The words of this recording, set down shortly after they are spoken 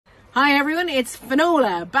Hi everyone, it's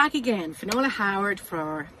Finola back again. Finola Howard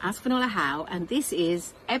for Ask Finola How, and this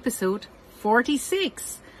is episode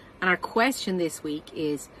 46. And our question this week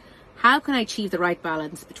is, how can I achieve the right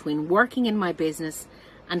balance between working in my business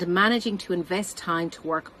and managing to invest time to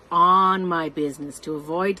work on my business to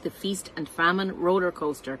avoid the feast and famine roller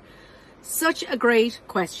coaster? Such a great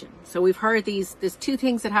question. So we've heard there's two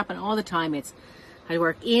things that happen all the time. It's I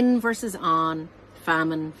work in versus on,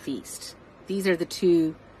 famine, feast. These are the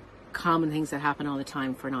two common things that happen all the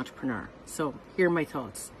time for an entrepreneur. So here are my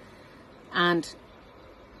thoughts. And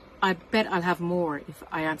I bet I'll have more if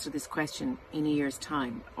I answer this question in a year's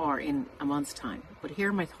time or in a month's time. But here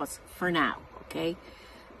are my thoughts for now, okay?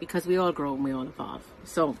 Because we all grow and we all evolve.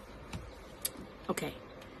 So, okay.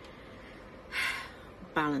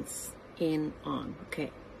 Balance in, on,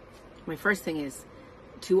 okay. My first thing is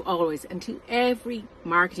to always, and to every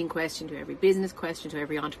marketing question, to every business question, to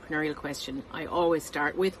every entrepreneurial question, I always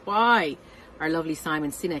start with why. Our lovely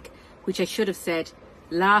Simon Sinek, which I should have said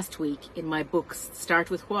last week in my books,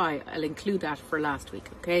 Start With Why. I'll include that for last week,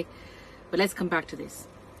 okay? But let's come back to this.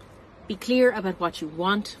 Be clear about what you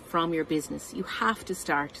want from your business. You have to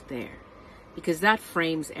start there because that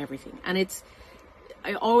frames everything. And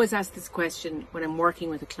I always ask this question when I'm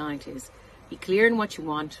working with a client is, be clear in what you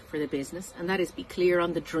want for the business, and that is be clear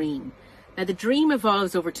on the dream. Now, the dream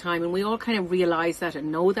evolves over time, and we all kind of realize that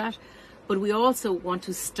and know that, but we also want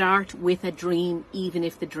to start with a dream, even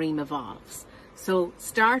if the dream evolves. So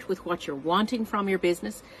start with what you're wanting from your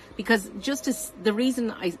business, because the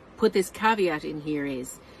reason I put this caveat in here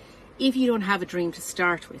is, if you don't have a dream to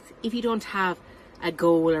start with, if you don't have a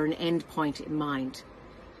goal or an end point in mind,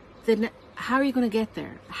 then how are you going to get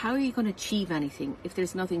there? How are you going to achieve anything if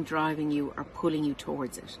there's nothing driving you or pulling you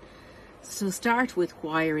towards it? So start with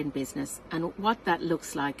why you're in business and what that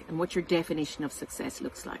looks like and what your definition of success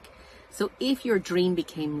looks like. So if your dream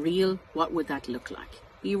became real, what would that look like?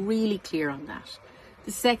 Be really clear on that.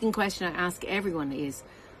 The second question I ask everyone is,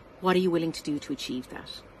 what are you willing to do to achieve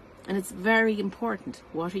that? And it's very important.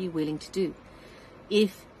 What are you willing to do?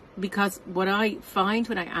 Because what I find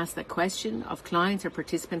when I ask that question of clients or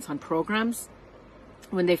participants on programs,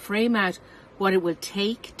 when they frame out what it will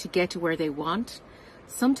take to get to where they want,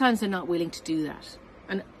 sometimes they're not willing to do that.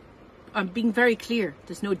 And I'm being very clear.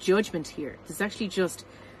 There's no judgment here. There's actually just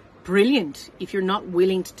brilliant if you're not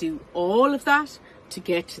willing to do all of that to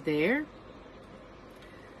get to there.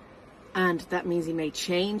 And that means you may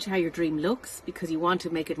change how your dream looks because you want to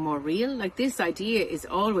make it more real. Like, this idea is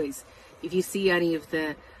always, if you see any of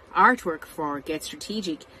the artwork for Get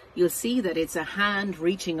Strategic, you'll see that it's a hand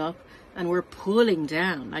reaching up and we're pulling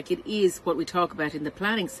down. Like, it is what we talk about in the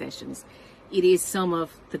planning sessions. It is some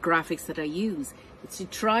of the graphics that I use. It's to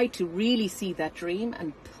try to really see that dream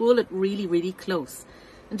and pull it really, really close.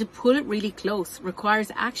 And to pull it really close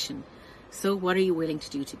requires action. So what are you willing to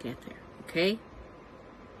do to get there? Okay?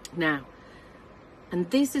 Now,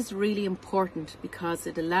 and this is really important because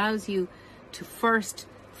it allows you to first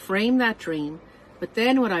frame that dream. But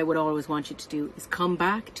then what I would always want you to do is come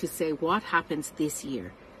back to say what happens this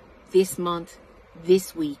year, this month,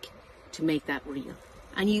 this week to make that real.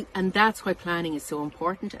 And that's why planning is so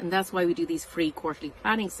important. And that's why we do these free quarterly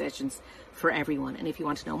planning sessions for everyone. And if you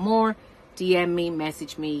want to know more, DM me,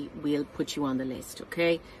 message me, we'll put you on the list,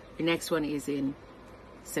 okay? Your next one is in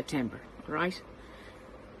September, all right?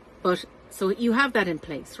 But so you have that in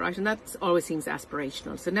place, right? And that always seems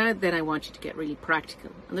aspirational. So now then I want you to get really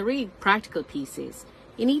practical. And the really practical piece is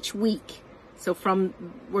in each week. So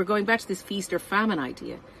we're going back to this feast or famine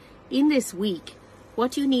idea. In this week,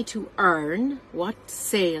 what you need to earn, what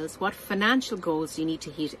sales, what financial goals you need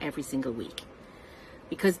to hit every single week.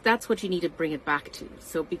 Because that's what you need to bring it back to.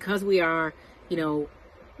 So because we are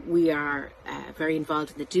very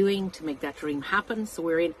involved in the doing to make that dream happen. So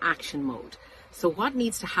we're in action mode. So what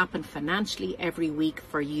needs to happen financially every week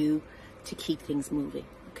for you to keep things moving,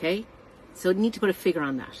 okay? So you need to put a figure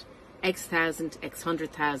on that. X thousand, X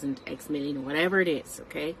 100,000, X million, or whatever it is,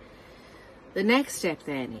 okay? The next step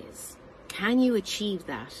then is, can you achieve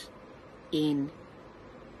that in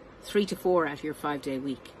 3 to 4 out of your 5-day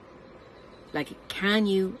week? Like, can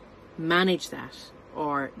you manage that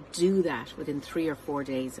or do that within 3 or 4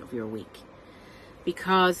 days of your week?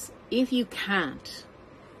 Because if you can't,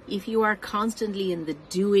 if you are constantly in the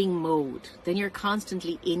doing mode, then you're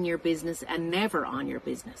constantly in your business and never on your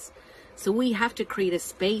business. So we have to create a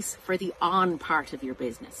space for the on part of your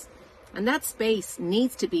business. And that space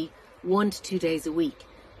needs to be 1 to 2 days a week.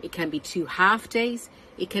 It can be 2 half days.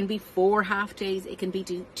 It can be 4 half days. It can be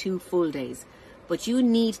 2 full days. But you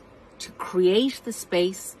need to create the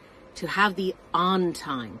space to have the on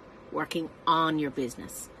time working on your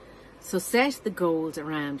business. So set the goals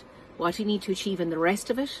around what you need to achieve in the rest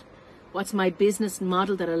of it. What's my business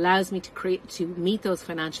model that allows me to meet those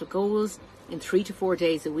financial goals in 3 to 4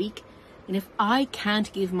 days a week? And if I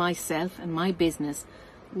can't give myself and my business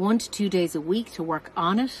 1 to 2 days a week to work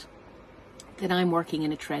on it, then I'm working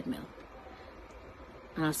in a treadmill.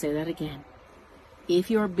 And I'll say that again.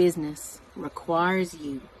 If your business requires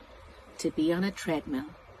you to be on a treadmill,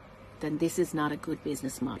 then this is not a good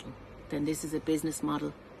business model. Then this is a business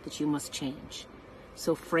model that you must change.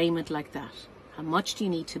 So frame it like that. How much do you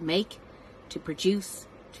need to make, to produce,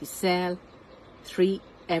 to sell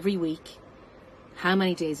every week? How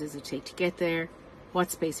many days does it take to get there?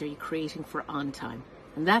 What space are you creating for on time?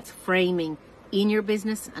 And that's framing in your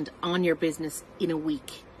business and on your business in a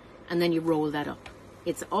week. And then you roll that up.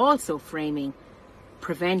 It's also framing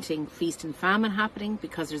preventing feast and famine happening,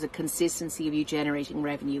 because there's a consistency of you generating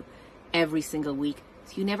revenue every single week.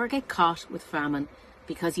 So you never get caught with famine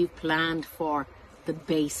because you've planned for the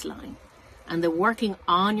baseline. And the working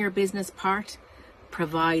on your business part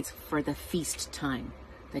provides for the feast time,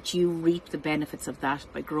 that you reap the benefits of that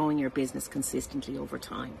by growing your business consistently over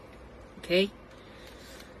time. Okay?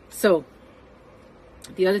 So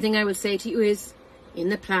the other thing I will say to you is, in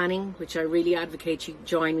the planning, which I really advocate you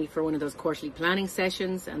join me for one of those quarterly planning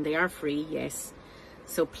sessions, and they are free, yes.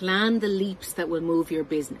 So plan the leaps that will move your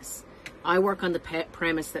business. I work on the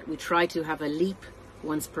premise that we try to have a leap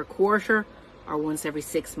once per quarter or once every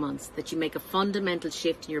 6 months, that you make a fundamental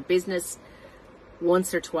shift in your business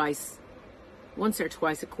once or twice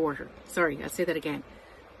a quarter. Sorry, I'll say that again.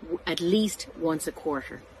 At least once a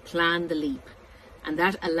quarter. Plan the leap. And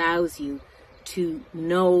that allows you to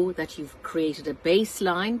know that you've created a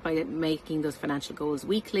baseline by making those financial goals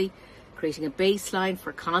weekly, creating a baseline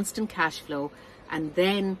for constant cash flow, and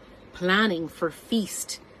then planning for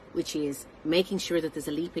feast, which is making sure that there's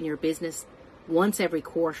a leap in your business once every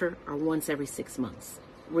quarter or once every 6 months.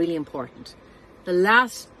 Really important. The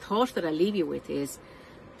last thought that I leave you with is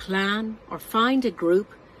plan or find a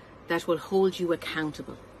group that will hold you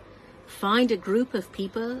accountable. Find a group of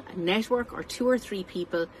people, a network or 2 or 3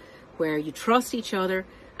 people where you trust each other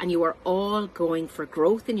and you are all going for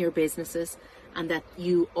growth in your businesses, and that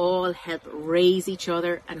you all help raise each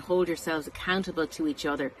other and hold yourselves accountable to each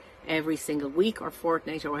other every single week or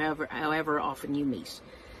fortnight or however often you meet.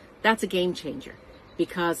 That's a game changer,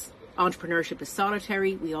 because entrepreneurship is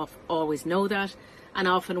solitary. We always know that, and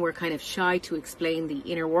often we're kind of shy to explain the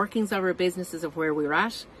inner workings of our businesses, of where we're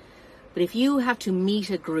at. But if you have to meet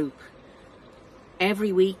a group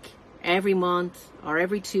every week, every month or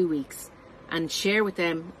every 2 weeks, and share with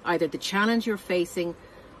them either the challenge you're facing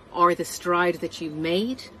or the stride that you've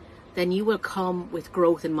made, then you will come with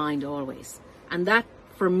growth in mind always. And that,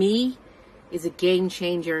 for me, is a game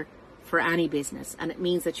changer for any business, and it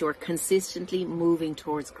means that you're consistently moving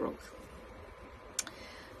towards growth.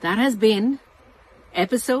 That has been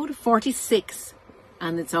episode 46,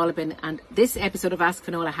 and this episode of Ask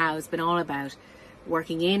Finola How has been all about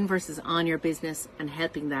working in versus on your business and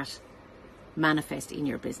helping that manifest in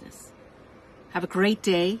your business. Have a great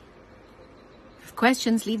day. If you have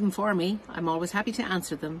questions, leave them for me. I'm always happy to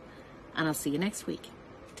answer them, and I'll see you next week.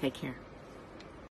 Take care.